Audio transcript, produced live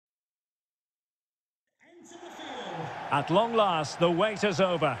At long last, the wait is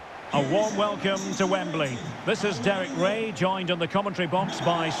over. A warm welcome to Wembley. This is Derek Ray, joined in the commentary box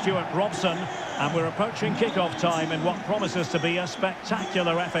by Stuart Robson, and we're approaching kick-off time in what promises to be a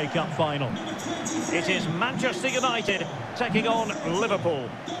spectacular FA Cup final. It is Manchester United taking on Liverpool.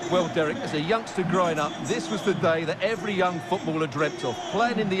 Well, Derek, as a youngster growing up, this was the day that every young footballer dreamt of.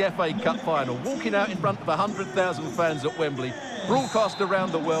 Playing in the FA Cup final, walking out in front of 100,000 fans at Wembley, broadcast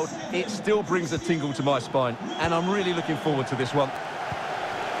around the world, it still brings a tingle to my spine. And I'm really looking forward to this one.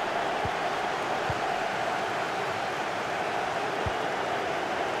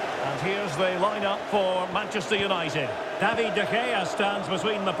 Here's the lineup for Manchester United. David De Gea stands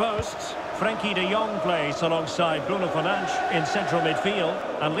between the posts. Frenkie de Jong plays alongside Bruno in central midfield.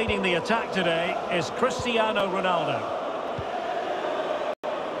 And leading the attack today is Cristiano Ronaldo.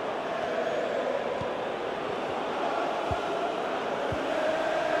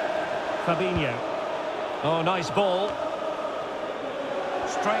 Fabinho. Oh, nice ball.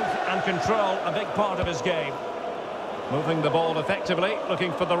 Strength and control, a big part of his game. Moving the ball effectively,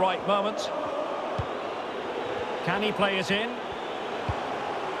 looking for the right moment. Can he play it in?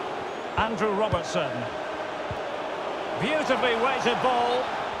 Andrew Robertson. Beautifully weighted ball.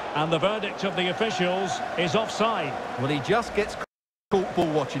 And the verdict of the officials is offside. Well, he just gets caught ball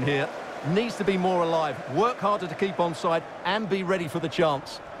watching here. Needs to be more alive, work harder to keep onside and be ready for the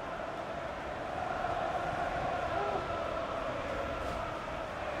chance.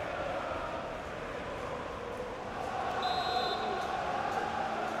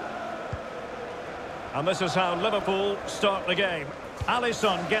 And this is how Liverpool start the game.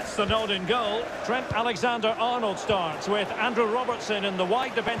 Alisson gets the nod in goal. Trent Alexander-Arnold starts with Andrew Robertson in the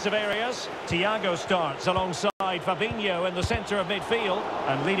wide defensive areas. Thiago starts alongside Fabinho in the centre of midfield.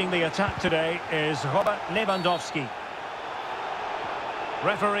 And leading the attack today is Robert Lewandowski.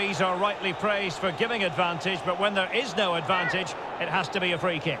 Referees are rightly praised for giving advantage, but when there is no advantage, it has to be a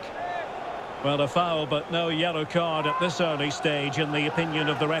free kick. Well, a foul, but no yellow card at this early stage, in the opinion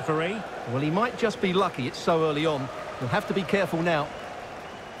of the referee. Well, he might just be lucky it's so early on. He'll have to be careful now.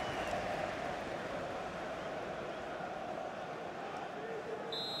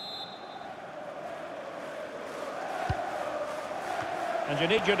 And you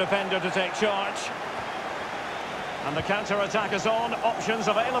need your defender to take charge. And the counter-attack is on, options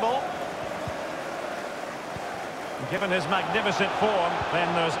available. Given his magnificent form,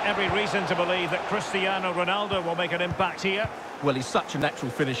 then there's every reason to believe that Cristiano Ronaldo will make an impact here. Well, he's such a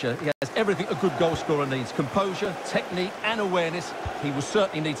natural finisher. He has everything a good goal scorer needs. Composure, technique and awareness. He will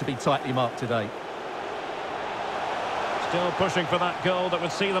certainly need to be tightly marked today. Still pushing for that goal that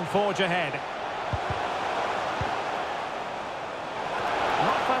would see them forge ahead.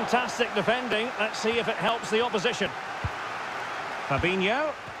 Not fantastic defending. Let's see if it helps the opposition.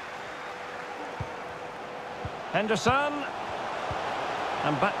 Fabinho. Henderson,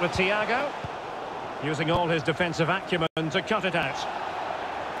 and back with Thiago, using all his defensive acumen to cut it out.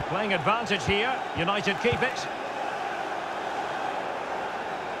 Playing advantage here, United keep it.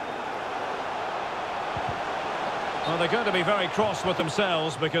 Well, they're going to be very cross with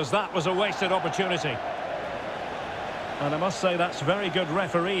themselves because that was a wasted opportunity. And I must say that's very good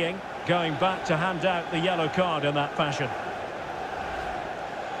refereeing, going back to hand out the yellow card in that fashion.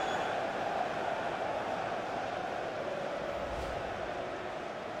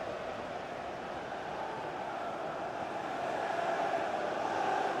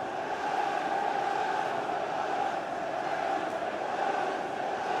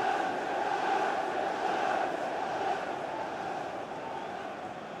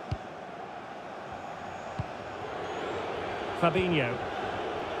 Fabinho.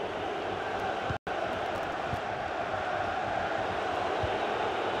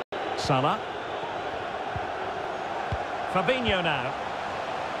 Salah. Fabinho now.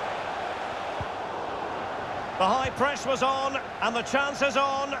 The high press was on, and the chance is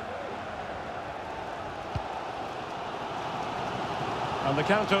on. And the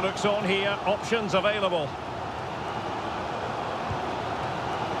counter looks on here, options available.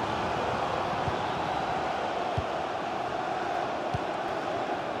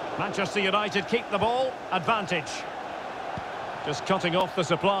 Manchester United keep the ball, advantage. Just cutting off the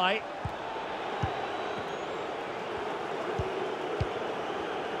supply.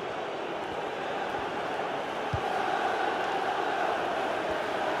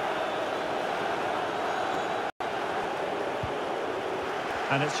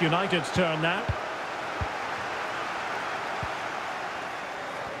 And it's United's turn now.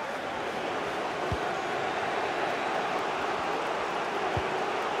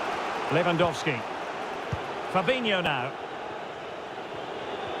 Lewandowski. Fabinho now.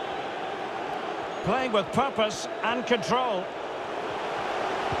 Playing with purpose and control.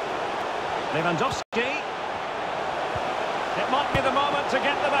 Lewandowski. It might be the moment to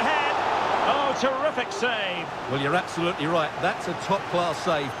get them ahead. Oh, terrific save. Well, you're absolutely right. That's a top-class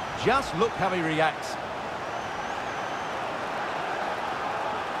save. Just look how he reacts.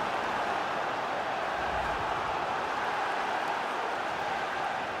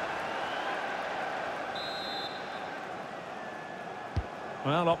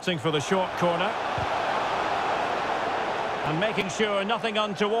 Well, opting for the short corner. And making sure nothing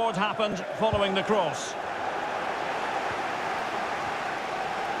untoward happened following the cross.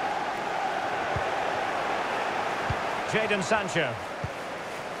 Jadon Sancho.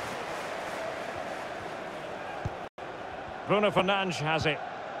 Bruno Fernandes has it.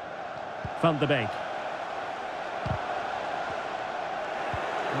 Van de Beek.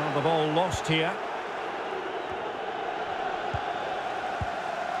 Well, the ball lost here.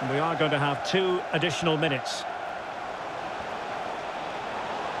 And we are going to have 2 additional minutes.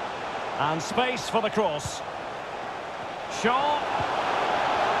 And space for the cross. Shaw.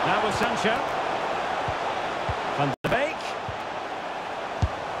 Now with Sancho. Van de Beek.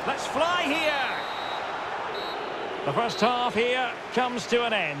 Let's fly here. The first half here comes to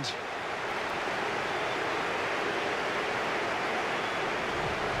an end.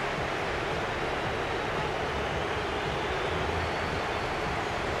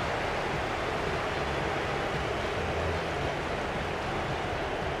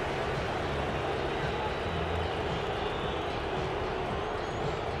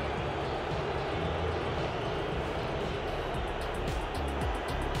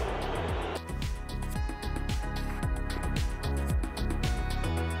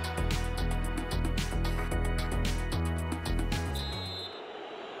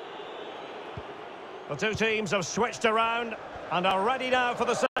 The two teams have switched around and are ready now for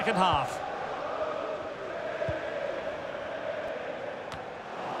the second half.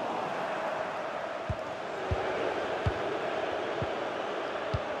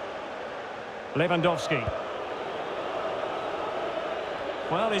 Lewandowski.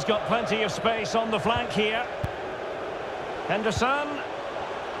 Well, he's got plenty of space on the flank here. Henderson.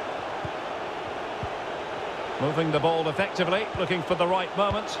 Moving the ball effectively, looking for the right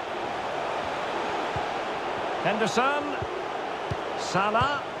moment. Henderson.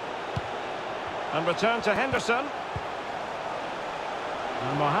 Salah. And return to Henderson.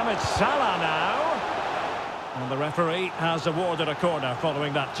 And Mohamed Salah now. And the referee has awarded a corner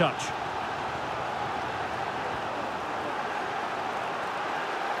following that touch.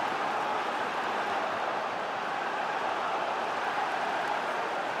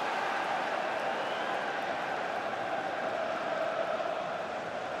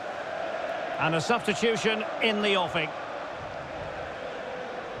 And a substitution in the offing.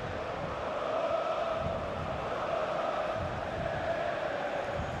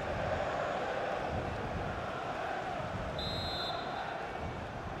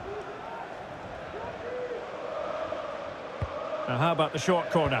 Now how about the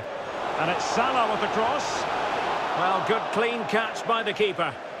short corner? And it's Salah with the cross. Well, good clean catch by the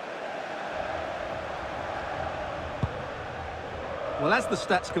keeper. Well, as the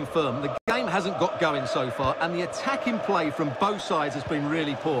stats confirm, the game hasn't got going so far, and the attacking play from both sides has been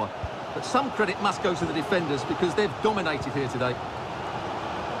really poor. But some credit must go to the defenders because they've dominated here today.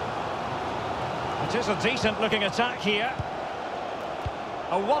 It is a decent-looking attack here.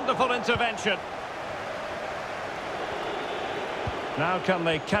 A wonderful intervention. Now can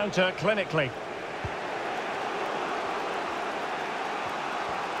they counter clinically?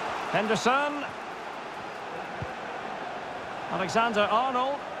 Henderson.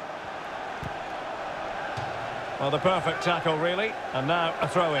 Alexander-Arnold. Well, the perfect tackle, really. And now a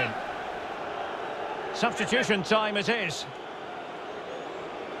throw-in. Substitution time it is.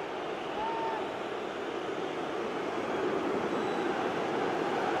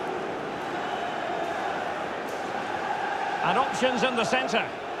 And options in the centre.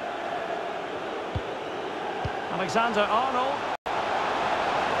 Alexander-Arnold.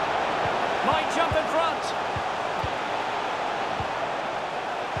 Might jump in front.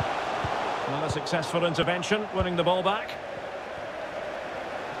 Well, a successful intervention, winning the ball back.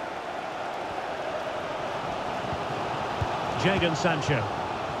 Jadon Sancho.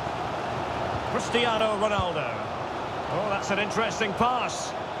 Cristiano Ronaldo. Oh, that's an interesting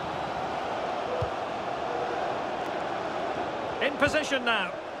pass. In position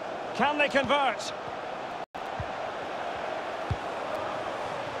now. Can they convert?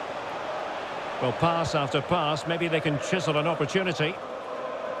 Well, pass after pass, maybe they can chisel an opportunity.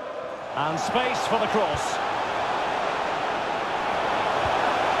 And space for the cross.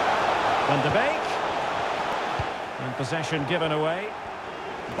 Van de Beek. And possession given away.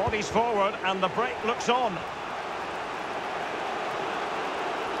 Bodies forward and the break looks on.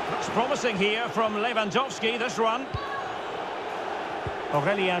 Looks promising here from Lewandowski, this run.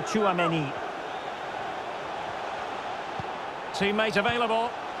 Tchouameni. Teammate available.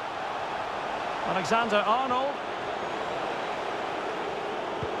 Alexander-Arnold.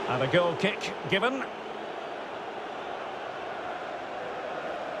 And a goal kick given.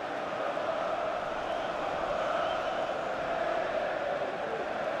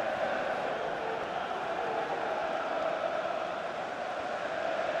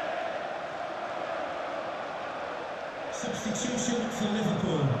 Substitution for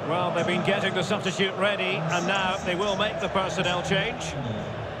Liverpool. Well, they've been getting the substitute ready, and now they will make the personnel change.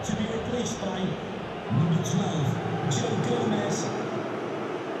 To be replaced by number 12, Joe Gomez.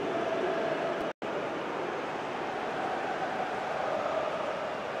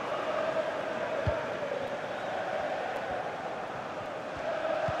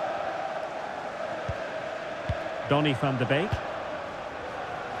 Donny van de Beek.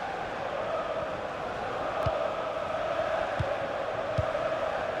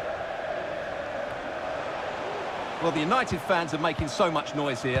 Well, the United fans are making so much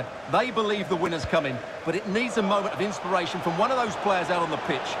noise here. They believe the winner's coming, but it needs a moment of inspiration from one of those players out on the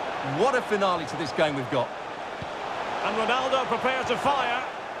pitch. What a finale to this game we've got. And Ronaldo prepared to fire.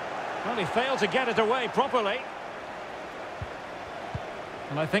 Well, he failed to get it away properly.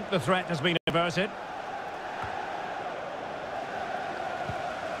 And I think the threat has been averted.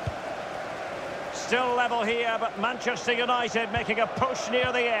 Still level here, but Manchester United making a push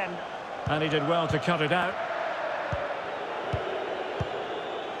near the end. And he did well to cut it out.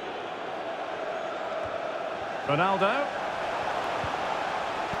 Ronaldo.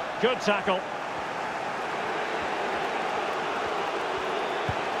 Good tackle.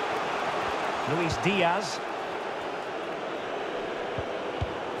 Luis Diaz.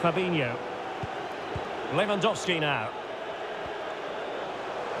 Fabinho. Lewandowski now.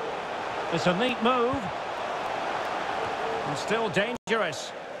 It's a neat move. And still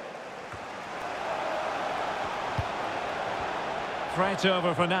dangerous. Threat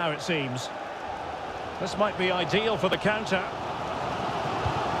over for now, it seems. This might be ideal for the counter.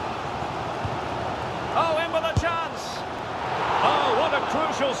 Oh, in with a chance! Oh, what a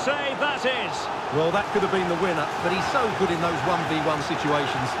crucial save that is! Well, that could have been the winner, but he's so good in those 1v1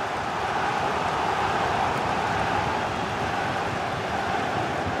 situations.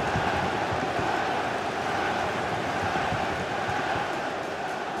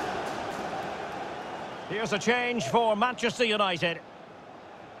 Here's a change for Manchester United.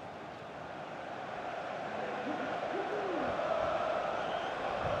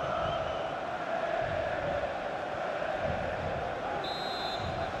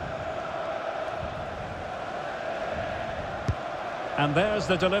 And there's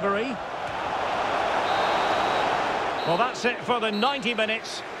the delivery. Well, that's it for the 90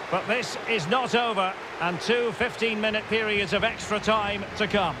 minutes, but this is not over, and two 15-minute periods of extra time to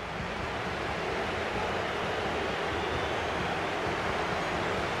come.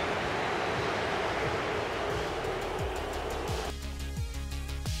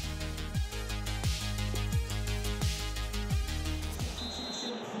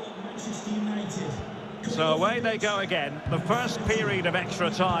 So away they go again, the first period of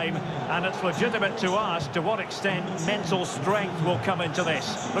extra time, and it's legitimate to ask to what extent mental strength will come into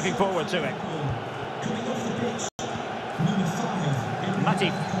this. Looking forward to it.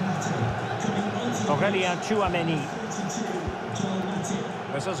 Matip. Tchouameni.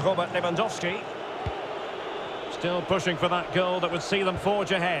 This is Robert Lewandowski. Still pushing for that goal that would see them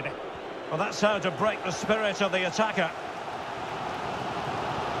forge ahead. Well, that's how to break the spirit of the attacker.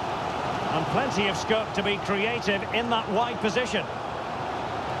 And plenty of scope to be creative in that wide position.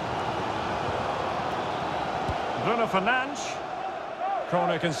 Bruno Fernandes.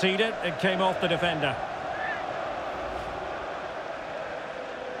 Corner conceded, it came off the defender.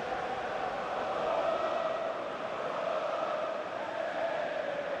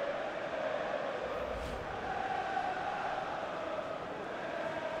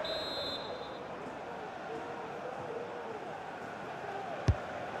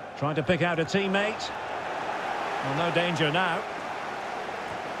 Trying to pick out a teammate. Well, no danger now.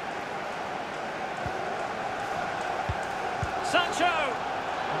 Sancho!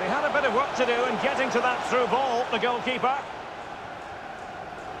 And he had a bit of work to do in getting to that through ball, the goalkeeper.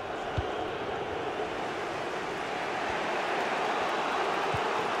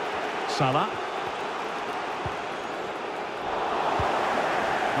 Salah.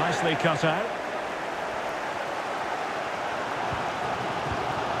 Nicely cut out.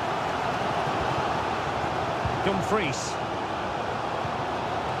 Dumfries.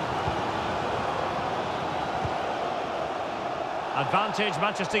 Advantage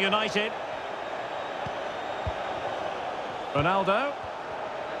Manchester United. Ronaldo.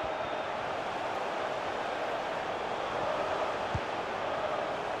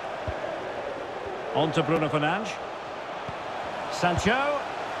 On to Bruno Fernandes. Sancho.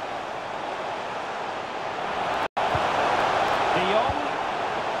 De Jong.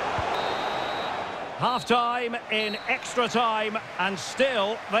 Half-time in extra time, and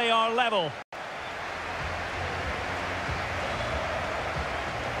still they are level.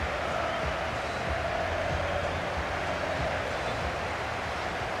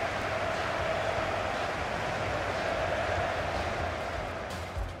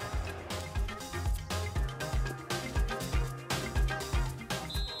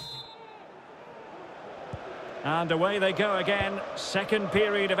 And away they go again. Second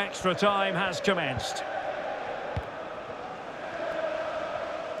period of extra time has commenced.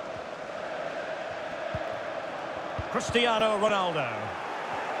 Cristiano Ronaldo.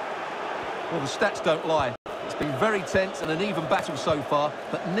 Well, the stats don't lie. It's been very tense and an even battle so far,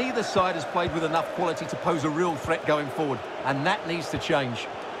 but neither side has played with enough quality to pose a real threat going forward, and that needs to change.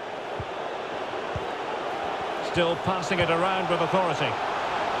 Still passing it around with authority.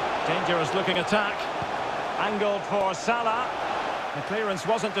 Dangerous looking attack. Angled for Salah. The clearance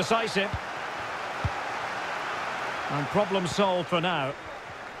wasn't decisive. And problem solved for now.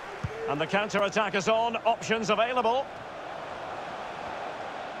 And the counter-attack is on. Options available.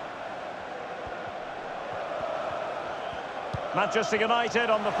 Manchester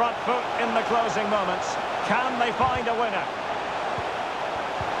United on the front foot in the closing moments. Can they find a winner?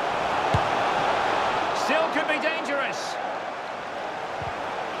 Still could be dangerous.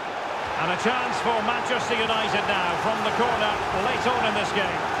 And a chance for Manchester United now from the corner late on in this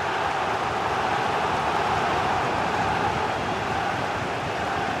game.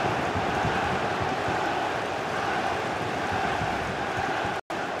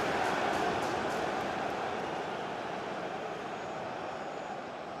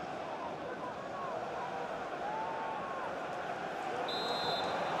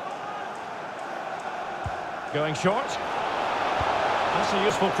 Going short. That's a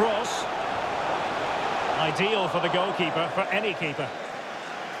useful cross. Ideal for the goalkeeper, for any keeper.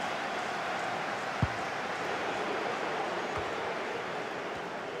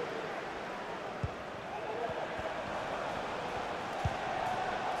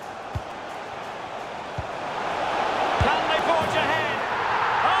 Can they forge ahead?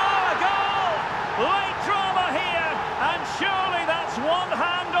 Oh, a goal! Late drama here, and surely that's one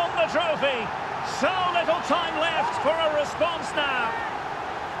hand on the trophy. So little time left for a response now.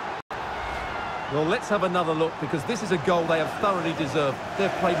 Well, let's have another look, because this is a goal they have thoroughly deserved. They've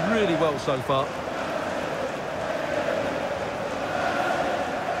played really well so far.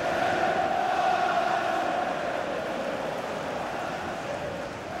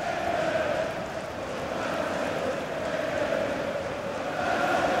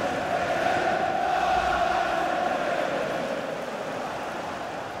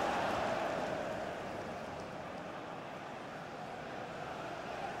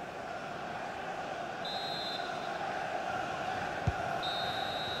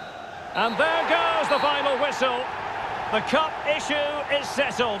 And there goes the final whistle. The cup issue is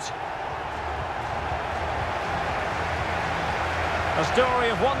settled. A story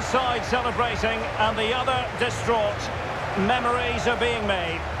of one side celebrating and the other distraught. Memories are being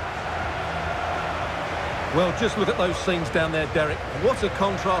made. Well, just look at those scenes down there, Derek. What a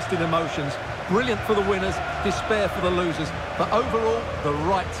contrast in emotions. Brilliant for the winners, despair for the losers. But overall, the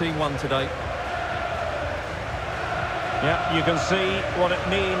right team won today. Yeah, you can see what it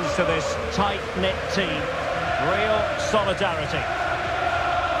means to this tight-knit team. Real solidarity.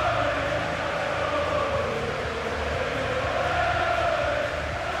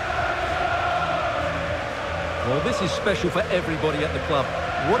 Well, this is special for everybody at the club.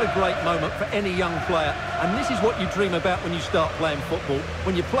 What a great moment for any young player. And this is what you dream about when you start playing football.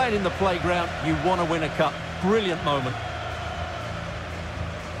 When you're playing in the playground, you want to win a cup. Brilliant moment.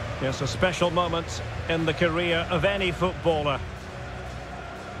 Yes, a special moment in the career of any footballer.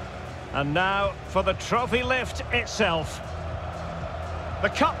 And now for the trophy lift itself. The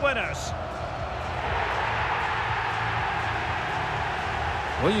cup winners.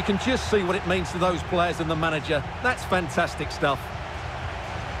 Well, you can just see what it means to those players and the manager. That's fantastic stuff.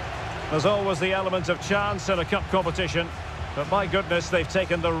 There's always the element of chance in a cup competition, but my goodness, they've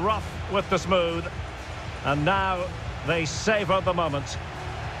taken the rough with the smooth, and now they savour the moment.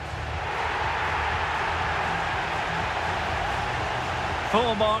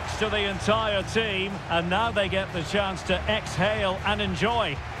 Full marks to the entire team, and now they get the chance to exhale and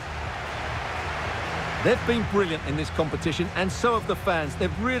enjoy. They've been brilliant in this competition, and so have the fans.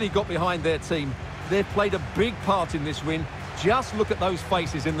 They've really got behind their team. They've played a big part in this win. Just look at those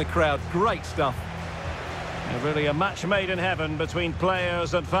faces in the crowd. Great stuff. Really a match made in heaven between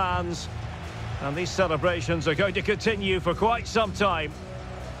players and fans. And these celebrations are going to continue for quite some time.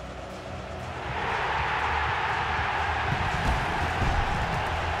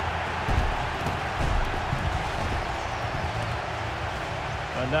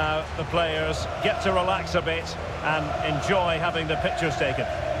 And now the players get to relax a bit and enjoy having the pictures taken.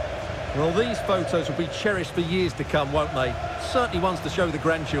 Well, these photos will be cherished for years to come, won't they? Certainly ones to show the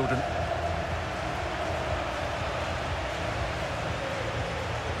grandchildren.